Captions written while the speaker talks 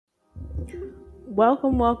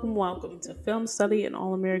Welcome, welcome, welcome to Film Study and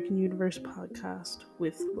All American Universe podcast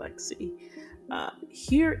with Lexi.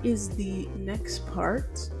 Here is the next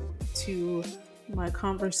part to my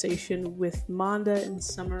conversation with Monda and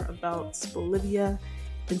Summer about Olivia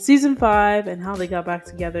in season 5 and how they got back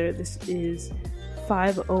together. This is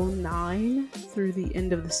 509 through the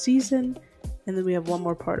end of the season, and then we have one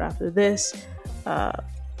more part after this.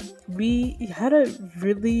 We had a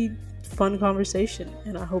really fun conversation,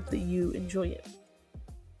 and I hope that you enjoy it.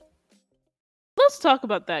 Let's talk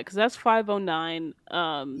about that because that's 509.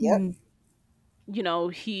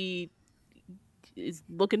 Yep. He is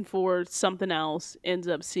looking for something else, ends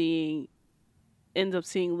up seeing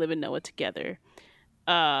Liv and Noah together.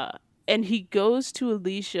 And he goes to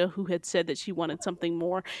Alicia, who had said that she wanted something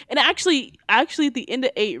more. And actually at the end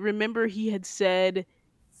of 8, remember he had said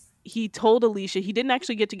he told Alicia he didn't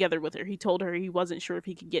actually get together with her. He told her he wasn't sure if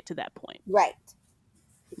he could get to that point. Right.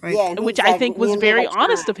 Yeah, and which I think was very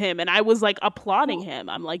honest of him, and I was like applauding him.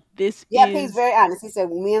 I'm like, this Yep, is he's very honest. He said,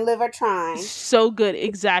 me and Liv are trying. So good,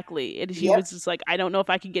 exactly. And he was just like, I don't know if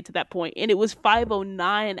I could get to that point. And it was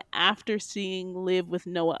 509 after seeing Liv with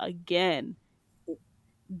Noah again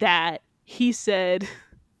that he said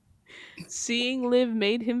seeing Liv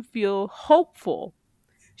made him feel hopeful.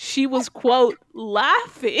 She was, quote,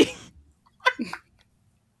 laughing.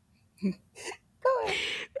 Go ahead.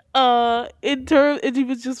 And he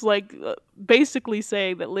was just like basically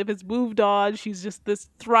saying that Liv has moved on. She's just this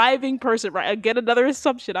thriving person, right? Again, another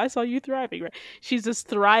assumption. I saw you thriving, right? She's this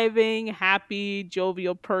thriving, happy,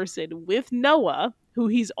 jovial person with Noah, who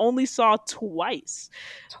he's only saw twice.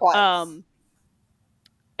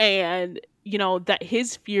 And that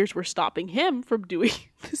his fears were stopping him from doing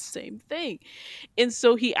the same thing. And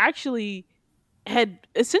so he actually had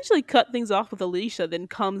essentially cut things off with Alicia, then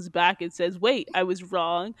comes back and says, wait, I was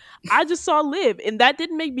wrong. I just saw Liv. And that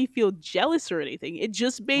didn't make me feel jealous or anything. It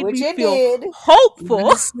just made me feel hopeful.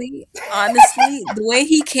 Honestly, the way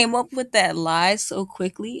he came up with that lie so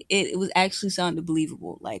quickly, it was actually sounded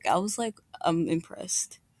believable. Like, I was like, I'm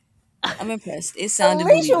impressed. It sounded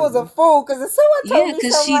Alicia was a fool because if someone told me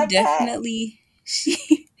something like definitely,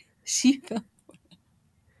 that. She felt.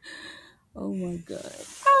 Oh my God.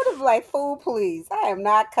 I would have like, fool, please. I am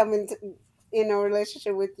not coming in a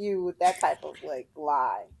relationship with you with that type of like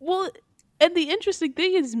lie. Well, and the interesting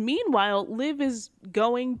thing is, meanwhile, Liv has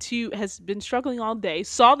been struggling all day,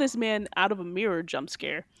 saw this man out of a mirror jump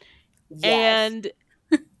scare, and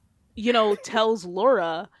tells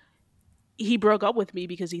Laura he broke up with me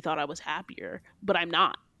because he thought I was happier, but I'm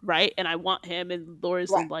not, right? And I want him. And Laura's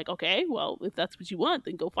like, okay, well, if that's what you want,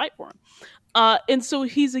 then go fight for him. And so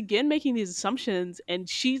he's again making these assumptions, and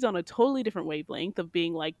she's on a totally different wavelength of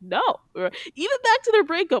being like, no, or even back to their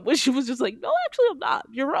breakup, where she was just like, no, actually, I'm not.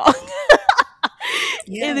 You're wrong.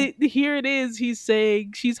 And here it is. He's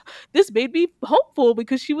saying this made me hopeful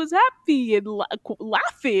because she was happy and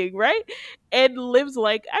laughing, right? And Liv's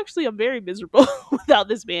like, actually, I'm very miserable without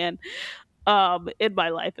this man in my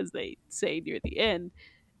life, as they say near the end.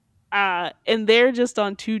 And they're just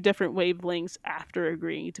on two different wavelengths after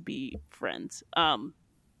agreeing to be friends. And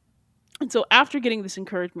so after getting this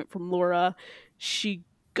encouragement from Laura, she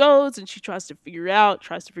goes and she tries to figure out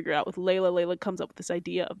with Layla. Layla comes up with this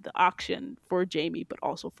idea of the auction for Jamie, but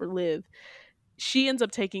also for Liv. She ends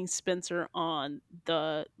up taking Spencer on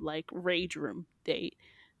the like rage room date.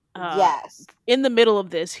 In the middle of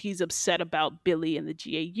this, he's upset about Billy and the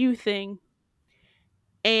GAU thing.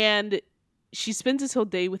 And she spends this whole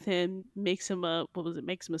day with him, makes him a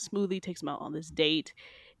smoothie, takes him out on this date.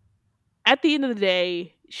 At the end of the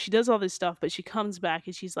day, she does all this stuff, but she comes back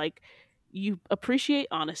and she's like, you appreciate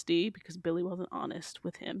honesty because Billy wasn't honest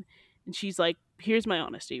with him. And she's like, here's my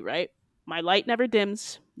honesty, right? My light never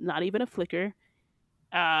dims, not even a flicker.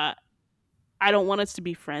 I don't want us to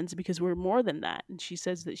be friends because we're more than that. And she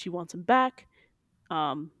says that she wants him back,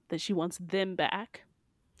 that she wants them back.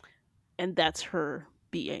 And that's her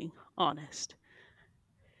being honest.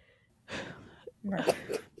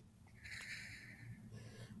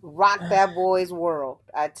 Rock that boy's world,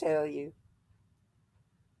 I tell you.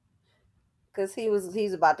 Because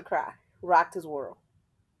he's about to cry. Rocked his world.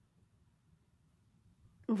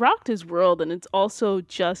 And it's also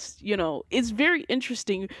just, it's very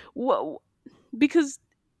interesting because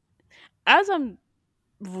as I'm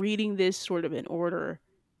reading this sort of in order,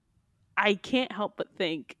 I can't help but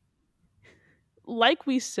think, like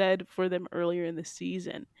we said for them earlier in the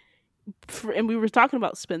season, and we were talking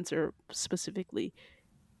about Spencer specifically,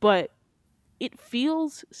 but it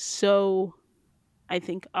feels so, I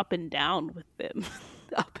think, up and down with them.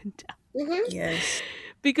 Up and down. Mm-hmm. Yes.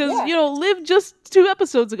 Because, Liv just 2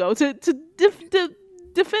 episodes ago to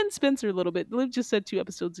defend Spencer a little bit. Liv just said 2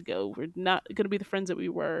 episodes ago, we're not going to be the friends that we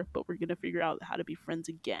were, but we're going to figure out how to be friends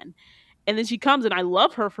again. And then she comes, and I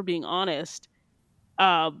love her for being honest.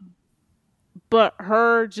 Um, but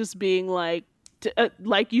her just being like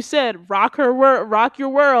you said, rock your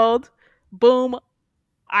world. Boom.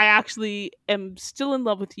 I actually am still in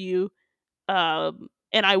love with you.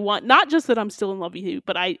 And I want not just that I'm still in love with you,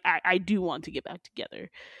 but I do want to get back together.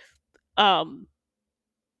 Um,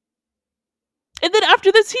 and then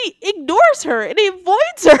after this, he ignores her and he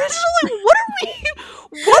avoids her. It's just like, what are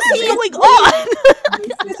we? What Because is he's going weak. on?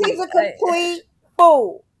 Because he's a complete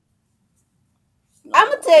fool. I'm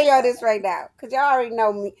gonna tell y'all this right now, because y'all already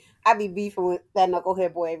know me. I be beefing with that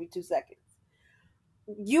knucklehead boy every 2 seconds.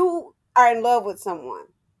 You are in love with someone,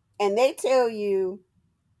 and they tell you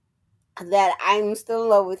that I'm still in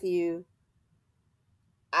love with you.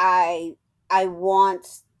 I I want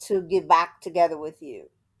to get back together with you.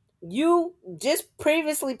 You just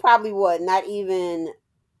previously probably would not even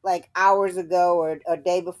like hours ago or a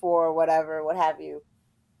day before or whatever, what have you,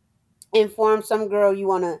 inform some girl you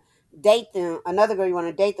want to date them, another girl you want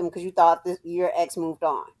to date them because you thought your ex moved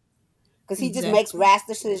on. Because he just makes Exactly. rash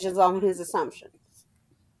decisions on his assumptions.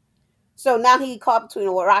 So now he caught between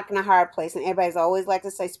a rock and a hard place, and everybody's always like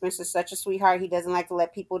to say Spencer's such a sweetheart. He doesn't like to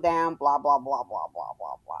let people down. Blah blah blah blah blah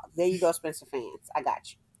blah blah. There you go, Spencer fans. I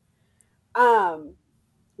got you.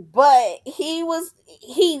 But he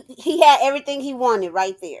had everything he wanted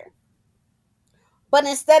right there. But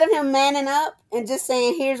instead of him manning up and just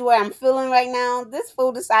saying, "Here's where I'm feeling right now," this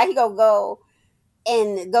fool decided he gonna go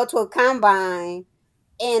and go to a combine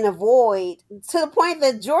and avoid, to the point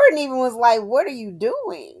that Jordan even was like, "What are you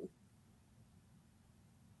doing?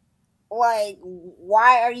 Like,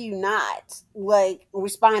 why are you not like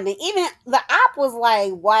responding?" Even the op was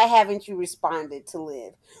like, "Why haven't you responded to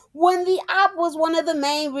Liv?" When the op was one of the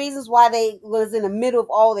main reasons why they was in the middle of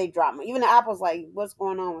all their drama. Even the op was like, "What's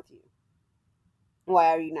going on with you? Why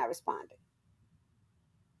are you not responding?"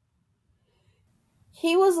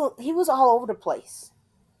 He was all over the place,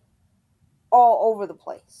 all over the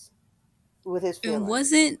place with his And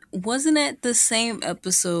feelings. wasn't that the same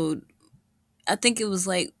episode? I think it was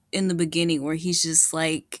like in the beginning where he's just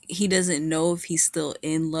like he doesn't know if he's still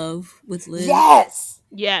in love with Liv. Yes,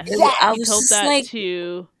 Yes, I yes. he was told just that like,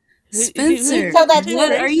 to He Spencer, told that to what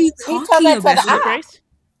the are you he told talking that to the was it to about? op. Grace?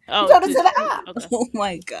 He Oh, told it to the op. okay. Oh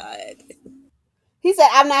my god. He said,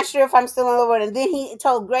 "I'm not sure if I'm still in love with her." And then he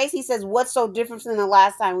told Grace, he says, "What's so different from the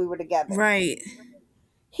last time we were together?" Right.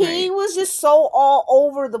 He Right. was just so all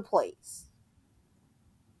over the place.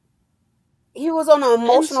 He was on an And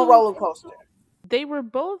emotional so roller coaster. they were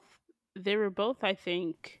both I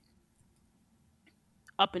think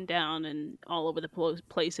up and down and all over the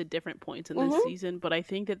place at different points in this Hmm. season, but I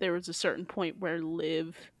think that there was a certain point where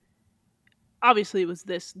Liv, obviously it was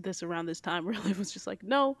this around this time where Liv was just like,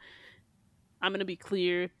 "No, I'm going to be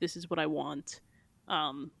clear. This is what I want."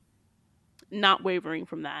 Um not wavering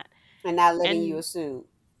from that. And not letting you And assume.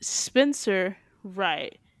 Spencer,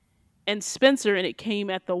 right. And Spencer, and it came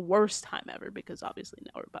at the worst time ever because obviously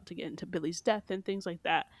now we're about to get into Billy's death and things like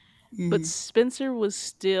that. But Hmm. Spencer was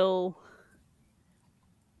still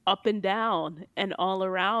up and down and all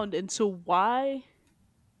around. And so, why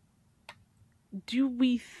do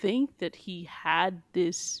we think that he had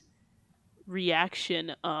this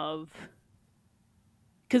reaction of.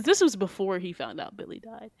 Because this was before he found out Billy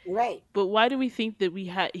died. Right. But why do we think that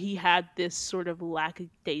he had this sort of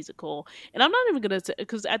lackadaisical? And I'm not even gonna say,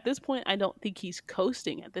 because at this point I don't think he's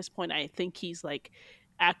coasting. At this point, I think he's like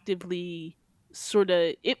actively sort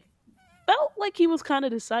of. It felt like he was kind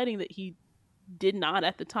of deciding that he did not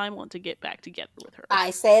at the time want to get back together with her.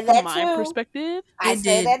 I say From that my too. perspective, I It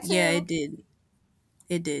say did. that Yeah, too. it did.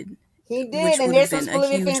 It did. He did. Which And would have there's some been a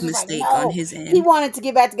Olivia huge fans was like, mistake on "No, his he end. wanted to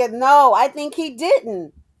get back together." No, I think he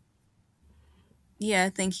didn't. Yeah, I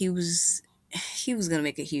think he was gonna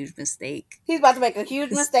make a huge mistake. He's about to make a huge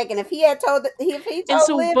 'Cause mistake. And if he and told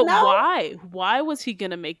so, Liv but no, why was he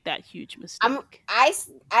gonna make that huge I'm mistake?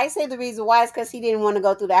 I say the reason why is because he didn't want to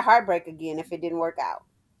go through that heartbreak again if it didn't work out.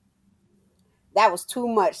 That was too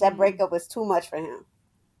much. That Mm. breakup was too much for him.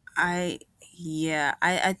 I yeah,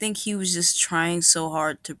 I think he was just trying so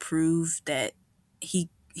hard to prove that he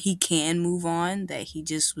can move on, that he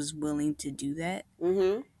just was willing to do that,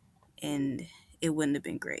 Hmm. and it wouldn't have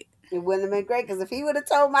been great. It wouldn't have been great because if he would have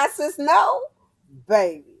told my sis no,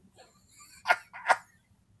 baby.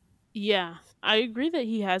 Yeah, I agree that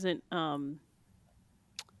he hadn't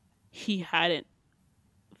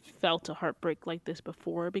felt a heartbreak like this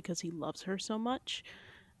before because he loves her so much.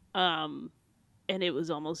 Um and it was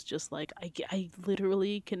almost just like I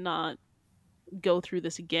literally cannot go through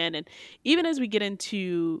this again. And even as we get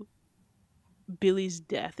into Billy's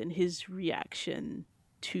death and his reaction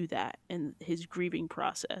to that and his grieving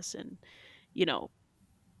process, and you know,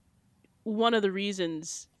 one of the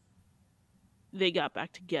reasons they got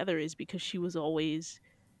back together is because she was always,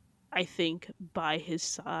 I think, by his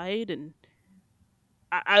side. And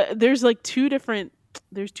there's like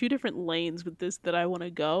there's two different lanes with this that I want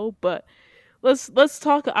to go, but let's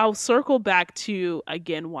talk. I'll circle back to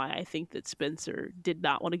again why I think that Spencer did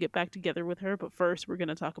not want to get back together with her. But first, we're going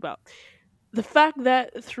to talk about the fact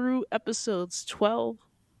that through episodes 12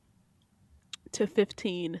 to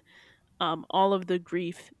 15, all of the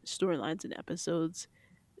grief storylines and episodes,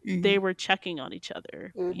 they Hmm. were checking on each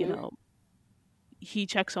other. You Hmm. know, he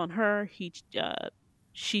checks on her.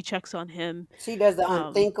 She checks on him. She does the Um,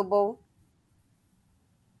 unthinkable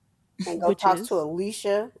and go which talks to is,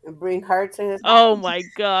 Alicia and bring her to his oh house. my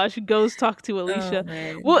gosh, goes talk to Oh Alicia.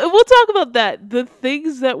 man. We'll talk about that. The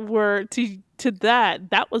things that were to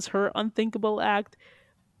that was her unthinkable act.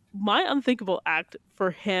 My unthinkable act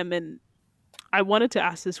for him, and I wanted to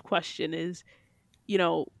ask this question is, you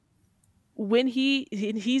know, when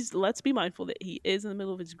he's, let's be mindful that he is in the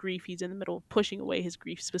middle of his grief. He's in the middle of pushing away his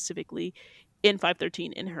grief, specifically in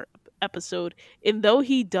 513 in her episode. And though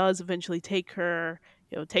he does eventually take her,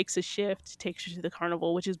 takes a shift, takes her to the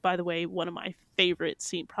carnival, which is, by the way, one of my favorite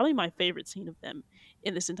scene, probably my favorite scene of them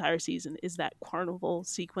in this entire season, is that carnival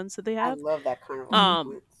sequence that they I have. love that carnival Mhm. um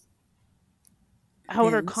sequence. Yeah,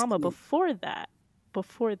 However, it's comma, cute. before that,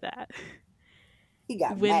 He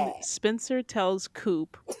got when mad. Spencer tells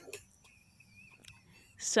Coop,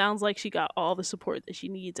 sounds like she got all the support that she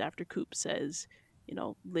needs after Coop says,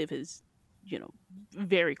 Liv is,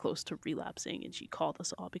 very close to relapsing and she called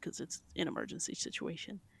us all because it's an emergency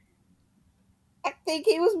situation. I think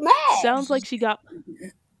he was mad. Sounds like she got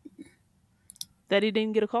that he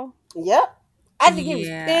didn't get a call. Yep. I think he was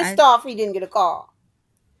Yeah, pissed off he didn't get a call.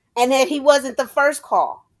 And that he wasn't the first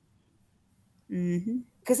call. hmm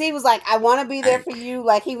Because he was like, I want to be there I, for you.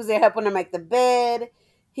 Like, he was there helping her make the bed.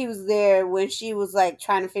 He was there when she was like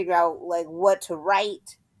trying to figure out like what to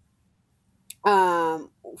write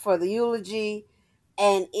for the eulogy.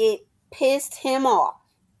 And it pissed him off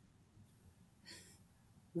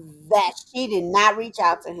that she did not reach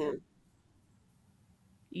out to him.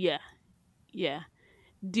 Yeah, yeah.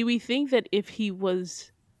 Do we think that if he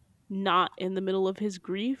was not in the middle of his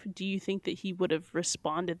grief, do you think that he would have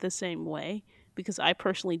responded the same way? Because I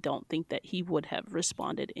personally don't think that he would have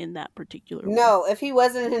responded in that particular way. No, if he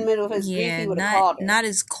wasn't in the middle of his grief, yeah, he would have not called her. not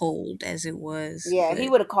as cold as it was, Yeah, he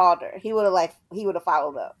but would have called her. He would have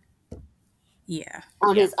followed up yeah.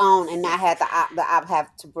 on Yeah, his own and yeah, not had the op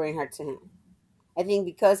have to bring her to him. I think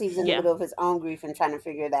because he was in the yeah, middle of his own grief and trying to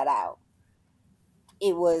figure that out,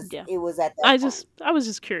 it was yeah. it was at that point. I was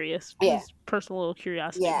just curious. Yeah, Just personal little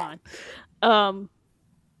curiosity of yeah. mine. Um,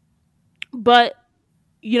 but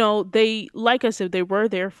they, like I said, they were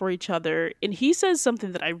there for each other. And he says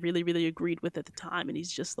something that I really, really agreed with at the time. And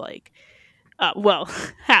he's just like, well,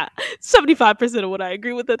 75% of what I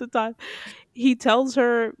agree with at the time. He tells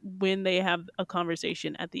her when they have a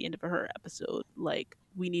conversation at the end of her episode, like,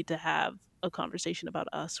 we need to have a conversation about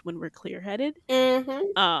us when we're clear headed. Hmm.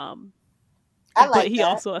 Um, I but like he that.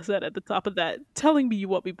 also said at the top of that, telling me you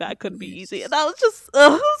want me back couldn't be easy. And I was just,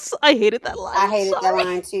 I hated that line. I I'm hated that sorry.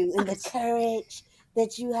 line too. And the courage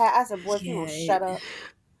that you had. I said, boy, if you Yeah, don't shut up.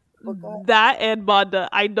 But go That and Manda,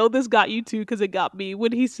 I know this got you too because it got me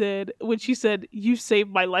when she said, "You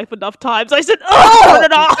saved my life enough times." I said, "Oh, turn oh,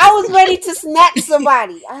 it off." I was ready to snatch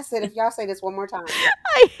somebody. I said, if y'all say this one more time.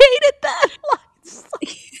 I hated that line so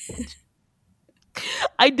much.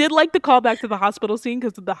 I did like the callback to the hospital scene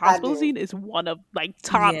because the I hospital do. scene is one of like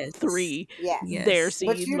top yes, three Yes. their yes,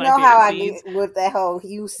 But scenes, you my know how favorite I get scenes. with that whole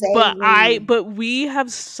you saved me, But we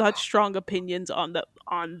have such strong opinions on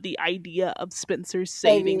the idea of Spencer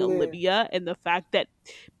saving saving Liv. Olivia and the fact that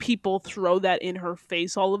people throw that in her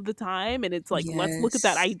face all of the time. And it's like, let's look at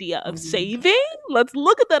that yes. idea of Mhm. saving. Let's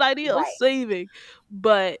look at that idea of Right. saving.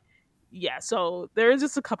 But yeah, so there is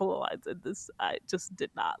just a couple of lines in this I just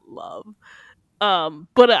did not love.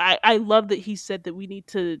 But I love that he said that we need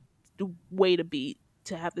to wait a beat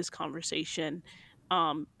to have this conversation.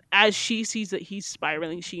 As she sees that he's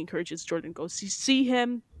spiraling, she encourages Jordan to go see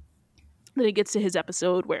him. Then it gets to his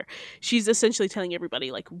episode where she's essentially telling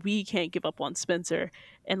everybody, like, we can't give up on Spencer.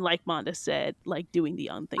 And like Manda said, like, doing the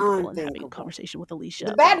unthinkable and having a Unthinkable. conversation with Alicia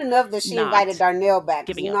The bad about enough that she invited not Darnell back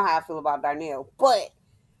because giving you up. know how I feel about Darnell.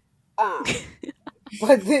 Um,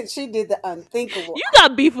 but then she did the unthinkable. You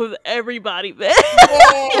got beef with everybody, man.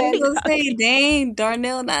 I was Man, gonna say, dang,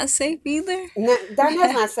 Darnell not safe either.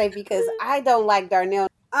 Darnell's not safe because I don't like Darnell.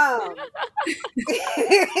 Um,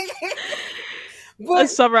 but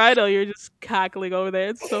Summer, I know you're just cackling over there.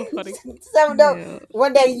 It's so funny. so no, Yeah.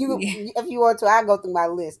 one day Yeah. if you want to, I go through my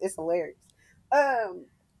list. It's hilarious. Um,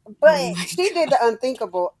 Oh but my she did the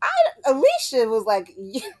unthinkable. Alicia was like,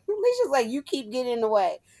 Alicia's like, you keep getting in the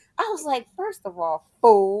way. I was like, first of all,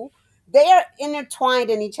 fool, they are intertwined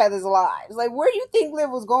in each other's lives. Like, where do you think Liv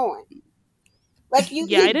was going? Like,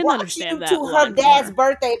 Yeah, I he didn't brought you understand that to her line from dad's her.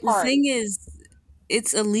 birthday The party, thing is,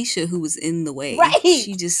 it's Alicia who was in the way. right?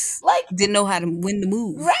 She just Like, didn't know how to win the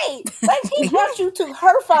move. right? Like, he Like, brought you to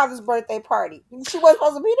her father's birthday party. She wasn't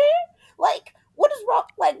supposed to be there. Like, what is wrong?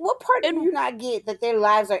 Like, what part do And you not get that their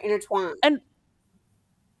lives are intertwined? and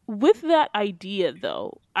with that idea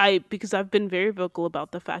though, I because I've been very vocal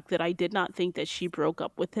about the fact that I did not think that she broke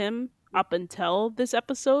up with him up until this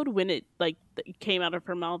episode when it came out of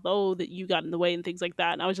her mouth, oh, that you got in the way and things like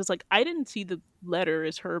that. And I was just like, I didn't see the letter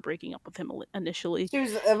as her breaking up with him initially. She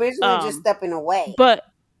was originally just Um stepping away. but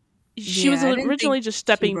she was yeah, I didn't think originally just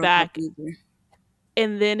she stepping broke up back, either.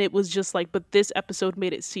 and then it was just like, but this episode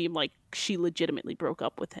made it seem like she legitimately broke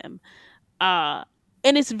up with him. uh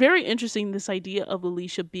and it's very interesting, this idea of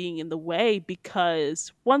Alicia being in the way,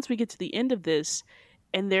 because once we get to the end of this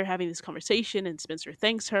and they're having this conversation and Spencer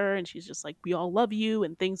thanks her and she's just like, we all love you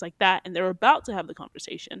and things like that, and they're about to have the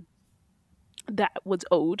conversation that was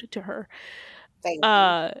owed to her. Thank you.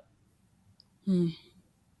 uh Hmm.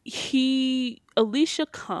 he Alicia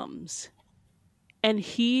comes and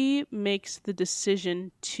he makes the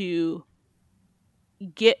decision to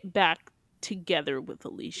get back together with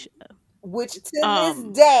Alicia. Which to this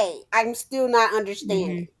Um, day, I'm still not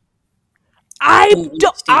understanding. Hmm.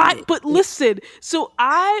 Don't understand I it. but listen, so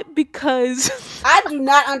I because I do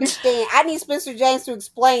not understand. I need Spencer James to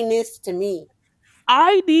explain this to me.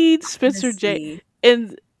 I need Spencer J, Honestly,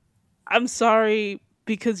 and I'm sorry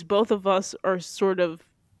because both of us are sort of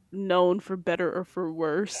known for better or for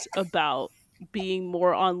worse about being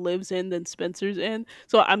more on Liv's end than Spencer's end.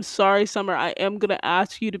 So I'm sorry, Summer. I am gonna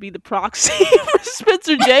ask you to be the proxy for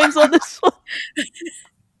Spencer James on this one.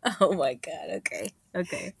 oh my god. Okay.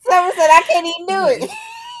 Okay. Someone said I can't even do Okay. it.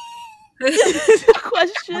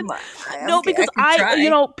 Question. No, Okay. I because can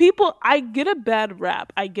try. people, I get a bad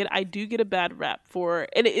rap. I do get a bad rap for,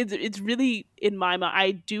 and it's really in my mind.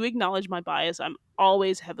 I do acknowledge my bias. I'm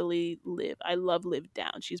always heavily Liv. I love Liv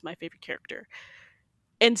Down. She's my favorite character,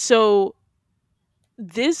 and so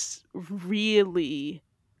this really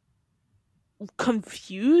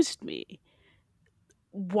confused me.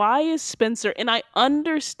 Why is Spencer? And I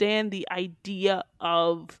understand the idea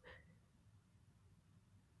of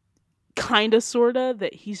kind of sorta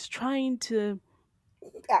that he's trying to,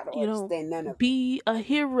 I don't you know, understand none of it. be a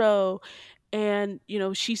hero. And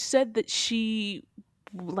she said that she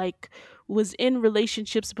like was in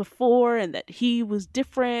relationships before and that he was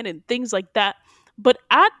different and things like that. But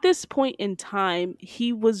at this point in time,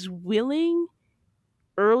 he was willing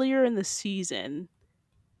earlier in the season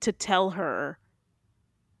to tell her,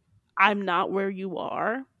 I'm not where you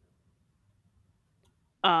are,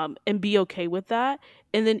 and be okay with that.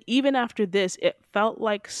 And then even after this, it felt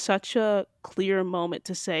like such a clear moment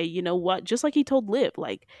to say, you know what, just like he told Liv,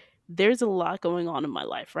 like, there's a lot going on in my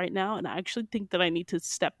life right now, and I actually think that I need to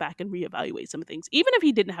step back and reevaluate some things, even if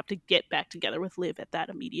he didn't have to get back together with Liv at that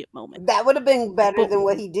immediate moment. That would have been better But than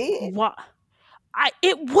what he did. what, I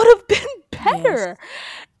it would have been Yes. better.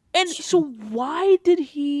 And so why did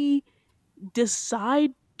he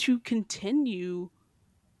decide to continue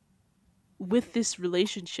with this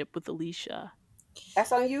relationship with Alicia?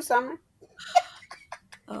 That's on you, Summer.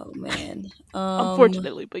 Oh man.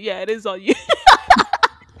 Unfortunately, but yeah, it is on you.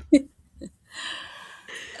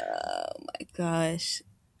 Oh my gosh.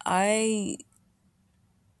 I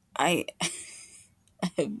I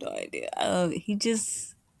I have no idea. He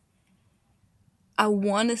just, I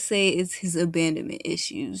want to say it's his abandonment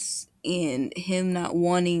issues and him not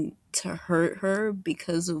wanting to hurt her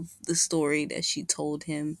because of the story that she told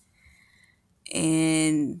him.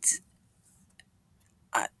 And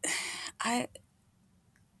I I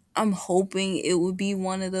I'm hoping it would be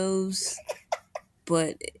one of those,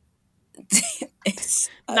 but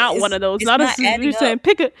Not one of those. it's Not not as you're adding up. saying.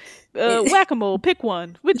 Pick a It, whack a mole. Pick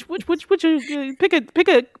one. Which pick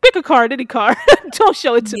a card. Any card. Don't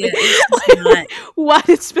show it to yeah, me. it's just Like, not. why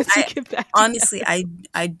did Spencer I get back honestly, together?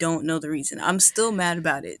 I don't know the reason. I'm still mad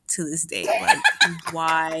about it to this day. Like,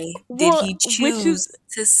 why did Well, he which is choose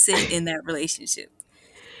to sit in that relationship?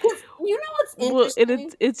 Because you know what's well, and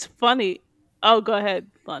interesting? it's funny. Oh, go ahead,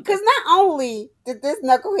 Londa. Because not only did this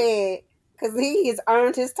knucklehead, because he has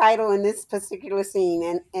earned his title in this particular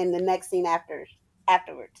scene and the next scene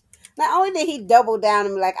afterwards. Not only did he double down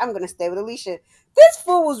and be like, I'm going to stay with Alicia, This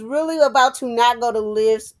fool was really about to not go to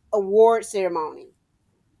Liv's award ceremony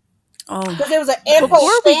Oh because my it was an Impo Before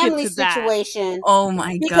gosh. we get family to that, situation Oh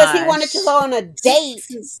my because he wanted to gosh. go on a date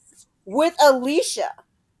Jesus. with Alicia.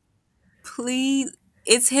 Please.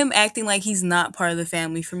 It's him acting like he's not part of the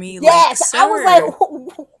family for me. Like, Yes, I was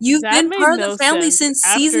sir, like, you've that been made part of the no family sense. since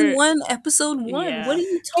season After, 1, episode 1. What yeah, are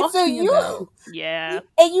you and so talking about? yeah,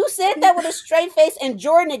 and you said that with a straight face, and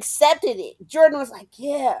Jordan accepted it. Jordan was like,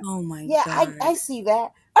 "Yeah, Oh my yeah, I god. see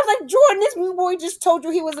that." I was like, "Jordan, this boy just told you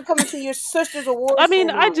he wasn't coming to your sister's award I mean,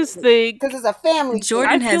 I ceremony just because think it's a family I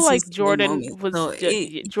Jordan thing." feel has his like little Jordan moment. was So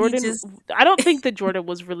he Jordan. just I don't think that Jordan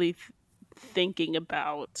was really thinking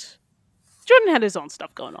about. Jordan had his own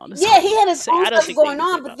stuff going on. Is all Yeah, I'm he gonna had his say. own I don't stuff think that he going was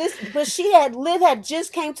on, thinking but about. Liv had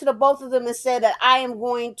just came to the both of them and said that I am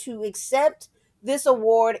going to accept this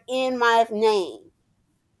award in my name.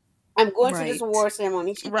 I'm going to this right. award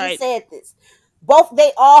ceremony. She just Right. said this. Both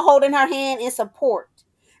they all holding her hand in support.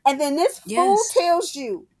 And then this fool Yes. tells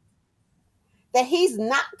you that he's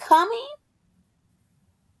not coming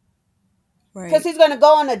because Right. he's going to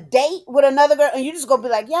go on a date with another girl, and you're just going to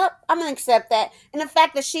be like, "Yep, I'm going to accept that." And the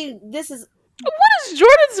fact that this is, What is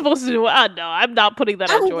Jordan supposed to do? No, I'm not putting that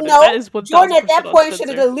on I'm Jordan. That no is Jordan at 1000% that on point should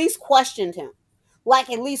have Spencer. at least questioned him, like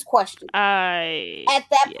at least questioned at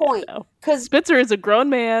that Yeah, point, no. because Spencer is a grown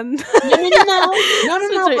man. no,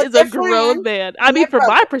 Spencer but is a they're grown friends man. I and mean, they're from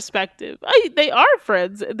my brothers. perspective, they are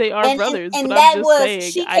friends. They are brothers. But And I'm that just was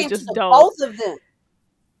saying, she I came to just the don't. both of them.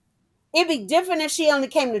 It'd be different if she only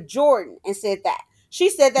came to Jordan and said that. She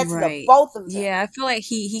said that to the Right. both of them. Yeah, I feel like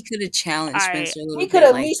he could have challenged I Spencer a He little could bit. have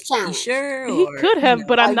at Like, least you challenged. sure? He Or, could have,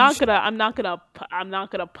 but Are you sure? I'm not gonna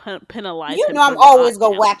penalize You him know for I'm not always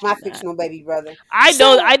gonna whack my challenging that. fictional baby brother.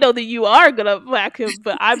 So I know that you are gonna whack him,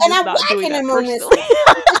 but I'm and just I'm not doing whacking that him on this personally. one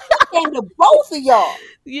because she came to both of y'all.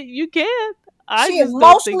 You can. I She just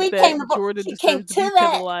don't think emotionally that came to Jordan she came deserves to to be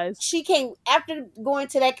that. penalized. She came after going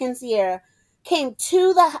to that quinceañera, came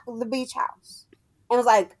to the beach house and was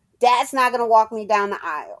like, "Dad's not gonna walk me down the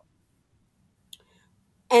aisle."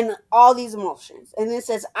 And all these emotions. And then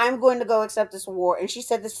says, "I'm going to go accept this award." And she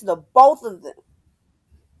said this to the both of them.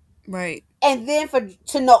 right. And then for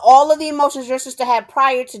to know all of the emotions your sister had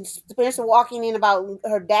prior to Spencer walking in about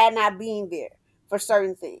her dad not being there for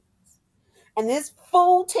certain things. And this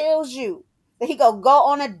fool tells you that he go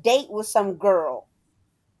on a date with some girl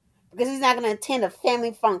because he's not going to attend a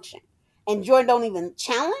family function. And Jordan don't even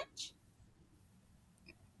challenge?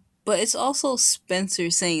 But it's also Spencer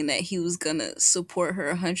saying that he was gonna support her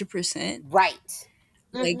 100%. Right.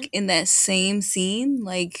 Mm-hmm. Like, in that same scene.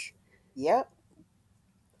 Like, Yep.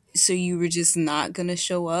 so you were just not gonna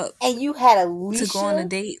show up And you had to go on a Alicia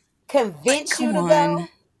date? Like, convince you come to on. go,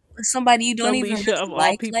 Somebody you don't even Alicia really of all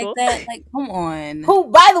like people. that? Like, come on.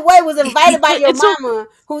 who, by the way, was invited by your It's so mama,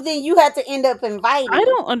 who then you had to end up I inviting.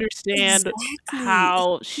 don't understand Exactly.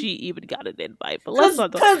 how she even got an invite. But let's Cause,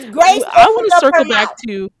 not talk. cause Grace I want opened to up her circle back mouth.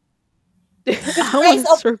 to. Cause I want Grace,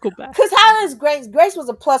 to circle back. cause how is Grace? Grace was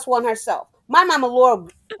a plus one herself. My mama Laura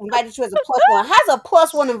invited you as a plus one. How's a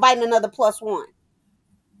plus one inviting another plus one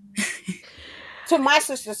to my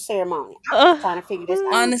sister's ceremony? I'm just trying to figure this out. Oh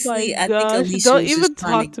my Honestly, I think gosh! Alicia Don't was just even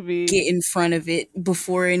trying talk to to me. get in front of it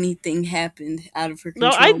before anything happened out of her No,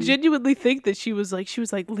 I control. genuinely think that she was like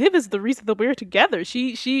Liv is the reason that we're together.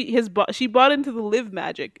 She bought into the Liv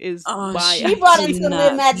magic is Oh, my She she brought did into idea.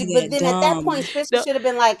 Live not be Magic, but that then at that dumb. point, Spencer No, should have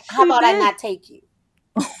been like, "How she about I did. not take you?"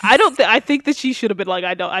 I think that she should have been like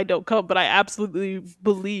I don't come, but I absolutely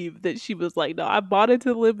believe that she was like, no, I bought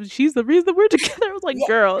into Liv. She's the reason that we're together. I was like, Yeah,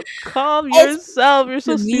 girl, calm it's yourself. You're To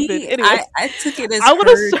so stupid. me, Anyway, I took it as I want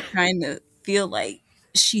her to. trying to feel like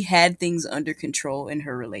she had things under control in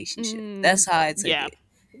her relationship. That's how I took Yeah, it.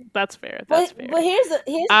 that's fair. That's but fair. here's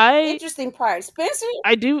the I interesting part. Spencer,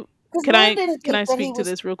 I do. because Liv didn't Can think I that he speak to was.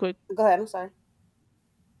 this real quick? Go ahead. I'm sorry.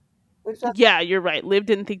 What you talking Yeah, you're right. Liv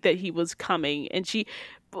didn't think that he was coming, and she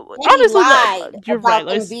about? And he honestly, lied you're right. about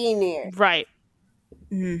them Let's being there. right.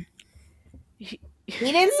 Mhm.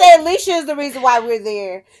 He didn't say Alicia is the reason why we're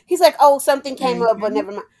there. He's like, "Oh, something came up, but Mhm.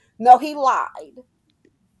 never mind." No, he lied.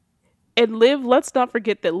 And Liv, let's not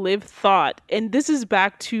forget that Liv thought, and this is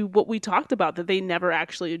back to what we talked about, that they never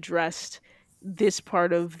actually addressed this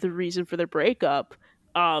part of the reason for their breakup,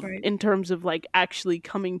 Right. in terms of like actually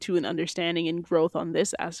coming to an understanding and growth on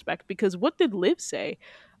this aspect. Because what did Liv say?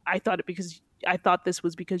 I thought this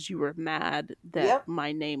was because you were mad that Yep.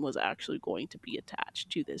 my name was actually going to be attached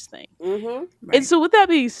to this thing. Mm-hmm. And Right. so with that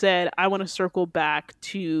being said, I want to circle back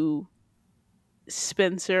to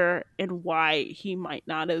Spencer and why he might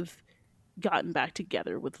not have gotten back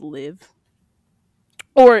together with Liv.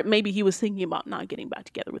 Or maybe he was thinking about not getting back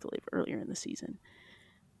together with Liv earlier in the season.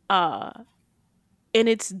 Uh And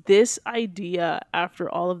it's this idea after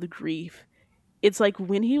all of the grief. It's like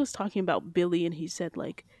when he was talking about Billy and he said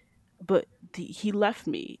like, but he left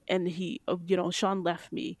me and Sean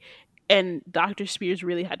left me, and Dr. Spears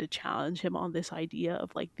really had to challenge him on this idea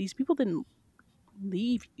of like, these people didn't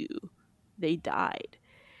leave you, they died.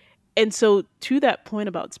 And so to that point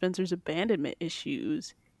about Spencer's abandonment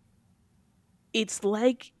issues, it's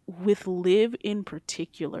like with Liv in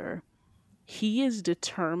particular, he is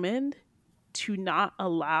determined to not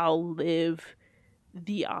allow Liv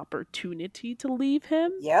the opportunity to leave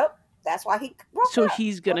him. Yep. That's why he broke So up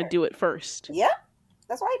he's with gonna her. do it first. Yep.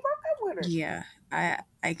 That's why he broke up with her. Yeah,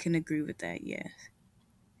 I can agree with that. Yeah.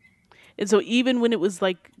 And so even when it was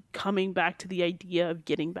like coming back to the idea of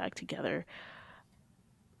getting back together,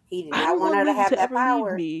 He did I not don't want want her to Liv have to that ever leave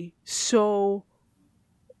power. me. So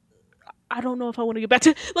I don't know if I want to get back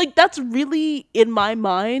to, like, that's really in my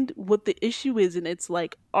mind what the issue is. And it's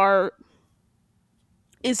like,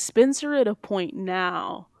 is Spencer at a point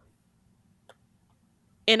now,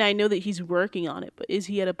 and I know that he's working on it, but is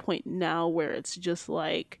he at a point now where it's just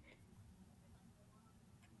like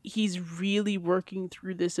he's really working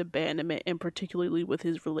through this abandonment, and particularly with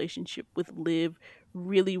his relationship with Liv,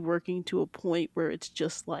 really working to a point where it's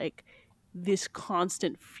just like this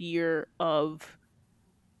constant fear of,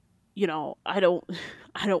 I don't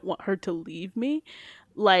I don't want her to leave me.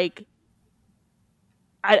 Like,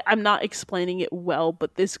 I'm not explaining it well,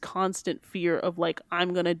 but this constant fear of like,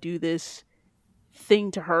 I'm gonna do this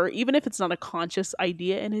thing to her, even if it's not a conscious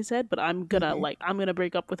idea in his head, but Hmm. I'm gonna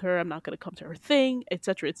break up with her, I'm not gonna come to her thing,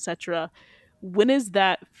 etc., etc. When is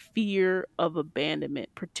that fear of abandonment,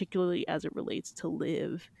 particularly as it relates to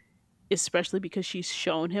Liv, especially because she's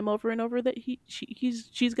shown him over and over that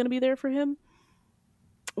she's gonna be there for him?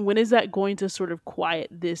 When is that going to sort of quiet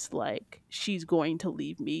this, like, she's going to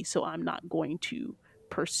leave me, so I'm not going to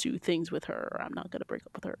pursue things with her, or I'm not going to break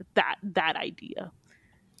up with her, that idea,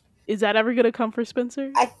 is that ever going to come for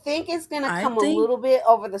Spencer? I think it's going to I come a think, little bit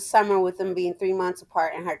over the summer with them being 3 months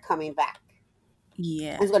apart and her coming back.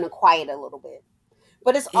 yeah, It's going to quiet a little bit.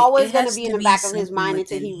 But it's it always going to has be in to the be back of his something mind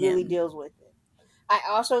until within he really him. deals with it. I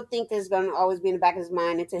also think there's going to always be in the back of his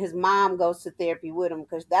mind until his mom goes to therapy with him,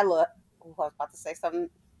 because that look, oh, I was about to say something.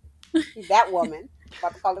 That woman,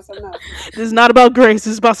 about to call her something else. This is not about Grace,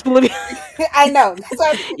 this is about Olivia. I know. That's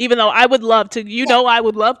what Even though I would love to, yeah. I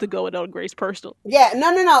would love to go in on Grace personal. Yeah,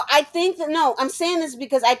 no, no, no. I think that, no, I'm saying this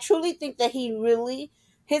because I truly think that he really,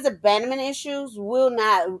 his abandonment issues will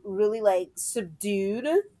not really like subdued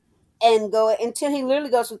and go until he literally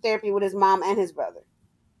goes through therapy with his mom and his brother.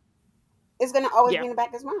 It's gonna always be Yeah, in the back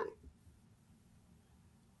of his mind.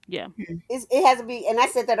 yeah. It has to be, and I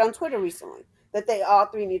said that on Twitter recently that they all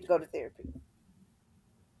three need to go to therapy.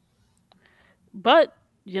 But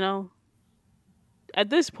at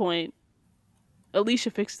this point,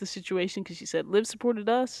 Alicia fixed the situation because she said Liv supported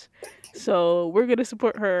us, so we're gonna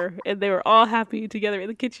support her, and they were all happy together in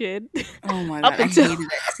the kitchen. Oh my Up god, I until hated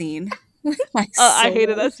that scene with my I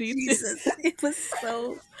hated soul. that scene too. Jesus, it was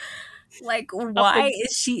so like, Up why and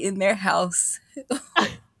is she in their house?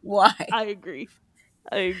 Why? I agree.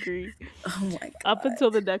 I agree. Oh my Up god.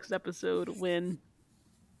 until the next episode, when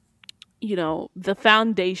the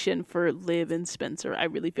foundation for Liv and Spencer, I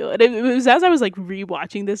really feel, and it was as I was like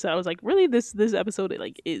rewatching this, I was like, really, this episode, it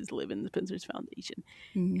like is Liv and Spencer's foundation,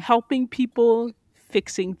 Mhm. helping people,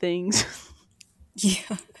 fixing things,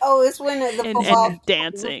 Yeah. Oh, it's when the Yeah. football. and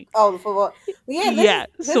dancing. Oh, the football. Yeah, Yeah.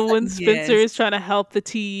 this, So when Spencer Yes. is trying to help the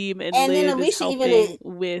team and and then Liv is Alicia even helping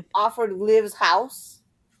with, offered Liv's house.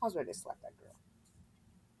 I was ready to slap that girl.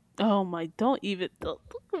 oh my, don't even, why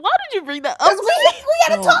did you bring that up Because to we, me? we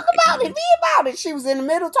got to Oh talk my about it, goodness. be about it. She was in the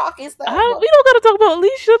middle talking stuff. We don't gotta talk about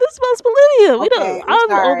Alicia. This is about Olivia. We don't. Okay,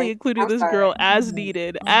 I'm I'm only sorry. including I'm this sorry. girl as No,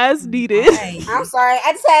 needed. like, As needed. why? I'm sorry.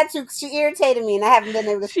 I just had to. She irritated me, and I haven't been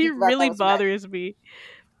able to She speak about really those tonight. bothers me.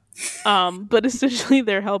 But essentially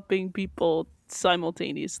they're helping people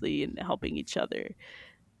simultaneously and helping each other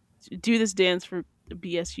do this dance for the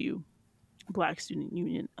BSU, Black Student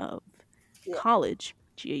Union of Yeah. College,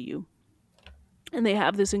 GAU. And they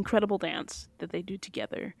have this incredible dance that they do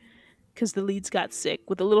together because the leads got sick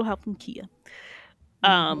with a little help from Kia. Mhm.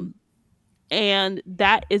 Um, and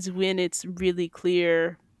that is when it's really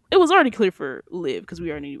clear. It was already clear for Liv because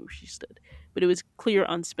we already knew where she stood, but it was clear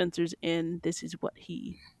on Spencer's end. This is what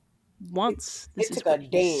he wants. This It is took a what he's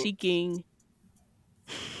dance. seeking.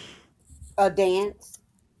 A dance.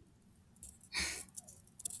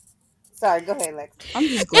 Sorry, go ahead, Lex. I'm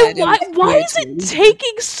just glad And it was why is it spiritual.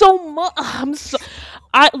 taking so much? I'm so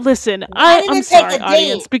I listen. Why did I'm it take sorry, a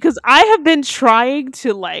audience, dance? because I have been trying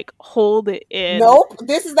to like hold it in Nope.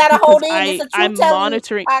 This is not a because hold in. This is a truth I'm telling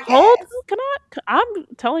monitoring. Hold. podcast. Can I? I'm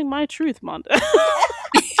telling my truth, Monda.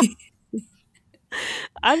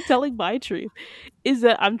 I'm telling my truth. Is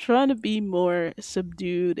that I'm trying to be more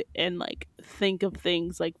subdued and like think of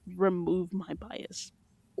things like remove my bias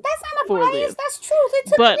That's not a for bias. Liv. That's truth. It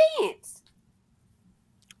took But a dance.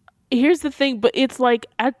 here's the thing. But it's like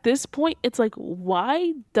at this point, it's like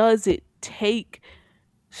why does it take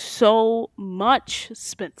so much,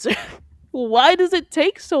 Spencer? Why does it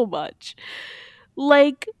take so much?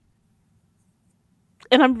 Like,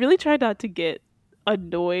 and I'm really trying not to get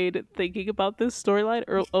annoyed thinking about this storyline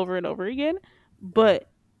over and over again, but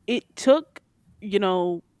it took,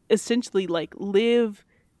 essentially like Liv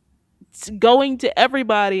going to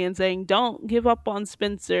everybody and saying don't give up on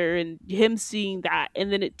Spencer and him seeing that,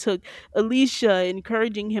 and then it took Alicia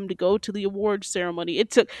encouraging him to go to the award ceremony.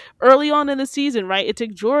 It took early on in the season, right? It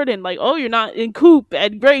took Jordan like, oh, you're not in Coop,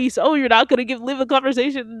 and Grace, oh, you're not gonna give Liv a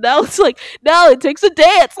conversation. Now it's like now it takes a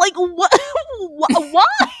dance. Like what? Why?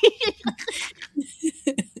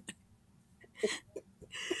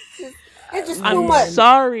 It's just too I'm much. Man,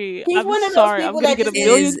 sorry. He's I'm one of those sorry. I'm people gonna that get a just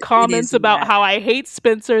million it is comments a about lot. how I hate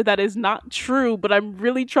Spencer. That is not true, but I'm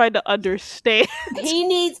really trying to understand. he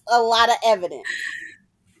needs a lot of evidence.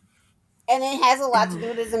 And it has a lot to Oh, do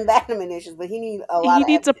with his abandonment issues, but he needs a lot He of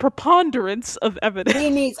needs a evidence. preponderance of evidence. He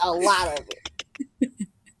needs a lot of it.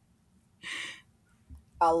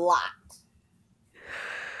 A lot.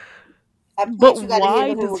 At But points, you got to why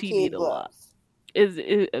handle him does with he need kid a lot? gloves.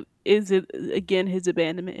 Is it again his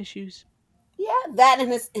abandonment issues? Yeah, that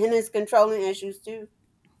and his controlling issues too.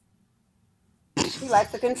 He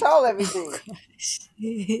likes to control oh everything. gosh.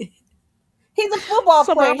 He's a football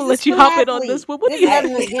Summer, player. I'm gonna He's a let you student hop in on this athlete. one. What do This is you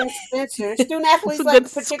nothing think? against Spencer. Student It's athletes, a like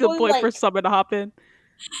good particularly, point for like Summer to hop in.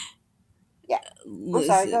 yeah. I'm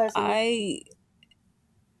sorry. Go Listen, ahead, Summer.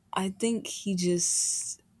 I think he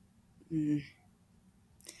just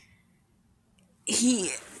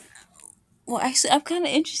he well actually I'm kind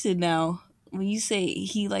of interested now when you say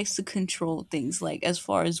he likes to control things, like as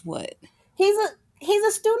far as what? He's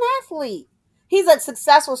a student athlete. He's a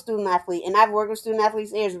successful student athlete, and I've worked with student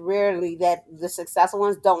athletes. There's rarely that the successful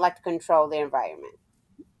ones don't like to control their environment.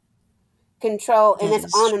 Control, and That it's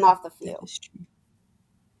is on and true. off the That field. is true.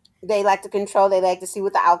 They like to control. They like to see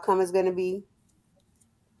what the outcome is going to be.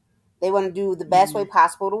 They want to do the best way Mm.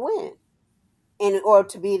 possible to win, and or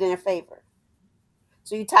to be in their favor.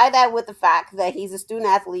 So you tie that with the fact that he's a student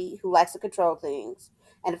athlete who likes to control things,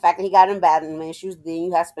 and the fact that he got abandonment issues. Then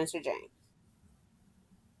you have Spencer James.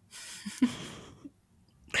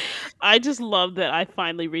 I just love that I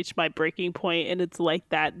finally reached my breaking point, and it's like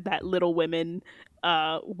that Little Women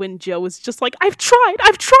when Joe is just like, I've tried and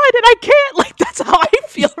I can't. Like that's how I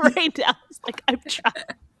feel right now. It's like I've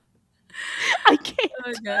tried, I Oh can't.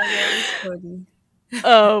 god, that was funny.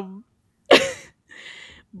 Um,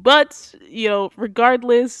 but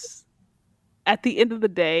regardless, at the end of the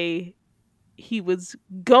day, he was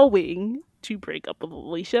going to break up with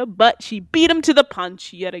Alicia, but she beat him to the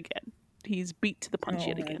punch yet again. He's beat to the punch Oh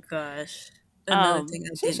yet my again. gosh. Another Um, thing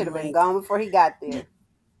I She should didn't have been like. gone before he got there.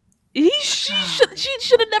 she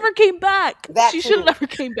should have never came back. That She should have too. never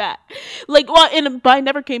came back. Like, well, and by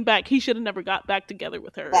never came back, he should have never got back together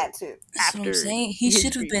with her That too. That's what I'm after saying. He his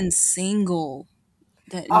should have grief. been single.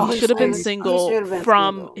 That Oh, He he he should have been should. finally He single should have been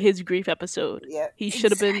from single. his grief episode. Yep. He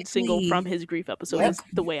should have been single from exactly. his grief episode. Yep. Is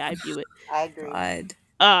the way I view it. I agree. God.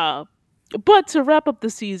 Uh, but to wrap up the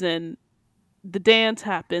season, the dance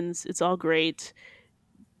happens. It's all great.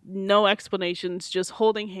 No explanations, just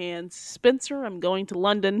holding hands. Spencer, I'm going to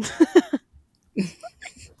London.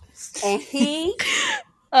 And he,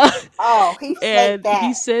 Uh, oh, he faked and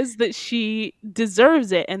he that. says that she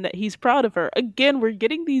deserves it and that he's proud of her. Again, we're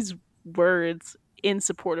getting these words in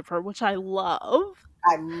support of her, which I love.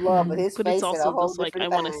 I love it. His But it's face said a also whole just like I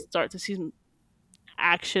different want to thing. start to see some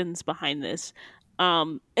actions behind this.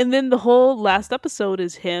 And then the whole last episode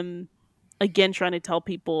is him again trying to tell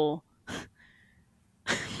people.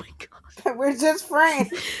 Oh my god. We're just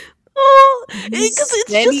friends. Oh, because This it's just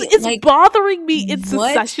steady, it's like, bothering me in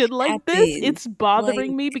what succession like this. happened? It's Like,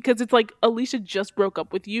 bothering me because it's like Alicia just broke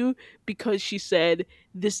up with you because she said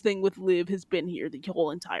this thing with Liv has been here the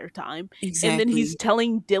whole entire time. And then he's exactly.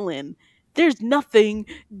 telling Dylan there's nothing.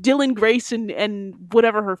 Dylan Grace and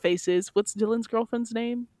whatever her face is. What's Dylan's girlfriend's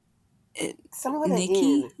name? It, Someone with an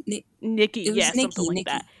Nikki? N. Nikki, It was yeah, something Nikki. like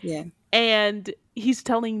that. Nikki. Yeah. And he's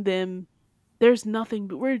telling them there's nothing,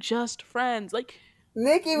 but we're just friends. Like,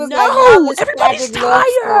 Nikki was like, y'all no, this everybody's tragic love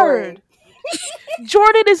tired. story.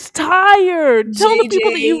 Jordan is tired. Tell the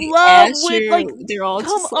people that you JJ, love with Asher, like, they're all come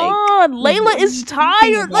just like, on. what Layla are is you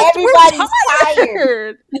talking tired. about? Everybody's We're tired.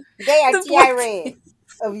 tired. They are The T.I. boys. Red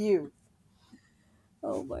of you.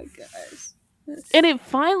 Oh my gosh. And it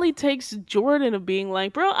finally takes Jordan of being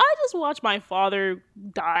like, bro, I just watched my father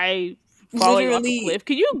die falling off a Literally cliff.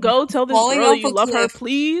 Can you go tell this falling girl that off you a love her, cliff.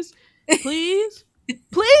 please? Please?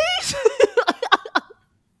 Please?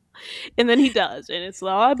 And then he does. And it's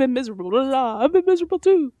like, oh, I've been miserable. Blah, blah, blah. I've been miserable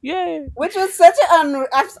too. Yeah. Which was such an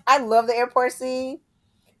I love the airport scene.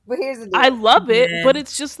 But here's the I deal. love it, but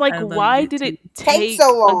it's Yes, just like, I loved why it did too. it Take so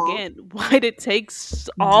take long. again? Why did it take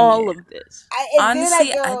all Yeah. of this? And then I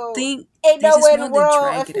Honestly, I go, think ain't they no just way in the wanted to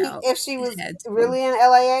world drag it out. if she It was had to. really in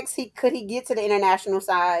LAX, could he get to the international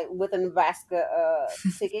side with a Nebraska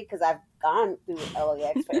ticket? Because I've gone through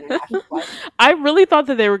LAX for international flights. I really thought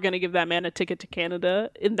that they were going to give that man a ticket to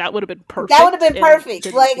Canada, and that would have been perfect. That would have been and perfect.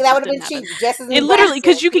 then Like it that just would have been didn't cheap, happen. just as It literally, Nebraska.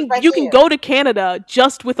 because you It's right can there. go to Canada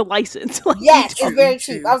just with a license. Like, Yes, you it's don't- very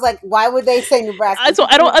cheap. I was like, why would they say Nebraska? So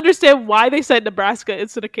I don't understand why they said Nebraska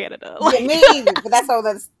instead of Canada. Yeah, Like, me either. But that's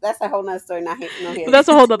a whole nother story. Not here, no here. but that's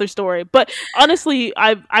a whole other story. But honestly,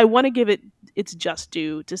 I want to give it its just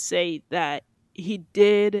due to say that he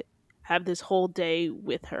did have this whole day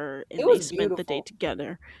with her, and It they was spent the day beautiful.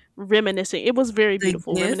 together, reminiscing. It was very The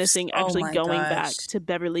beautiful, gifts, reminiscing, oh actually my going back gosh. to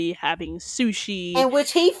Beverly, having sushi. And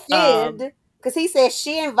which he did, because he said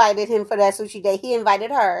she invited him for that sushi day. He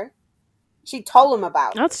invited her. She told him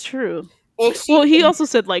about it. That's true. And she, Well, he also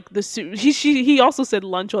said like he also said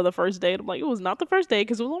lunch on the first day. And I'm like, it was not the first day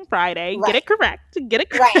because it was on Friday. Right. Get it correct. Get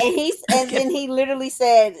it right, correct. and then he literally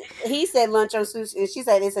said lunch on sushi, and she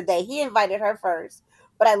said it's a day. He invited her first,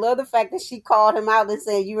 but I love the fact that she called him out and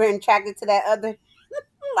said you were attracted to that other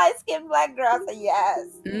light skinned black girl. I said yes.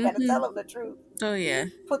 You better tell him the truth. Oh yeah.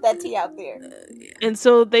 Put that tea out there. Yeah. And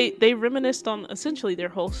so they reminisced on essentially their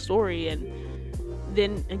whole story, and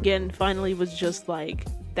then again finally was just like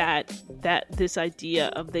that this idea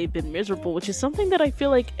of they've been miserable, which is something that I feel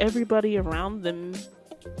like everybody around them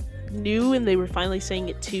knew, and they were finally saying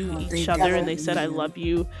it to each other, and they said I love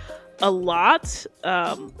you a lot.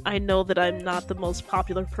 I know that I'm not the most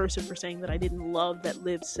popular person for saying that I didn't love that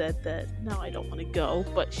Liv said that no, I don't want to go,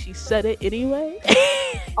 but she said it anyway.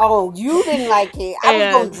 Oh, you didn't like it. I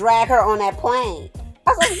was gonna drag her on that plane. I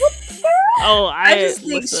was like, what, girl? Oh, I just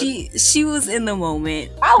think she was in the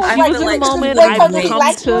moment. I was I like, feel in the like moment. she I've went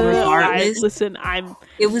come to. regardless.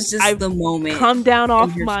 It was just I've the moment. come down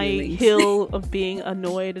off your my feelings. hill of being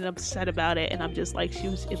annoyed and upset about it, and I'm just like, it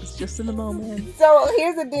was just in the moment. So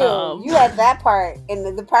here's the deal. You had that part,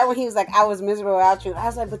 and the part when he was like, I was miserable without you. I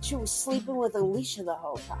was like, but you were sleeping with Alicia the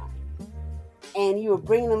whole time, and you were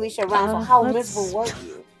bringing Alicia around. So how miserable were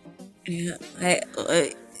you? Yeah,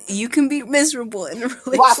 you can be miserable in a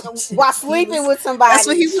relationship while sleeping with somebody. That's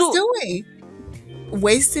what he was doing.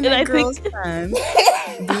 Wasting a girl's time,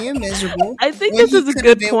 being miserable. I think this is a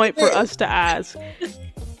good point for us to ask.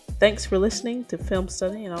 Thanks for listening to Film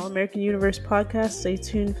Study and All American Universe podcast. Stay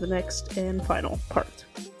tuned for the next and final part.